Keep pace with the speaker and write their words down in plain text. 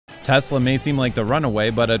Tesla may seem like the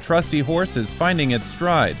runaway, but a trusty horse is finding its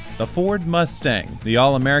stride. The Ford Mustang. The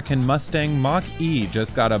all-American Mustang Mach-E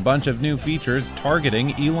just got a bunch of new features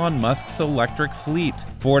targeting Elon Musk's electric fleet.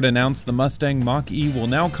 Ford announced the Mustang Mach-E will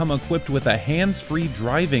now come equipped with a hands-free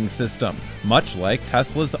driving system, much like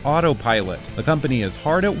Tesla's autopilot. The company is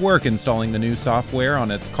hard at work installing the new software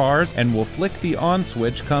on its cars and will flick the on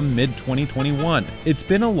switch come mid-2021. It's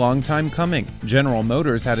been a long time coming. General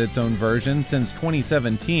Motors had its own version since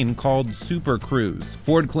 2017 called Super Cruise.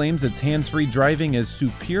 Ford claims its hands-free driving is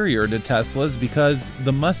superior to Tesla's because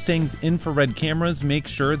the Mustang's infrared cameras make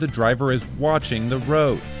sure the driver is watching the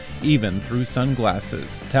road, even through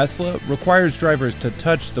sunglasses. Tesla requires drivers to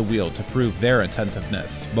touch the wheel to prove their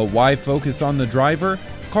attentiveness. But why focus on the driver?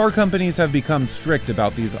 Car companies have become strict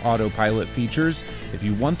about these autopilot features. If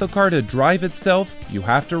you want the car to drive itself, you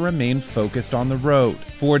have to remain focused on the road.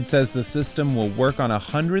 Ford says the system will work on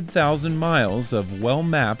 100,000 miles of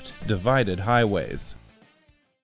well-mapped, divided highways.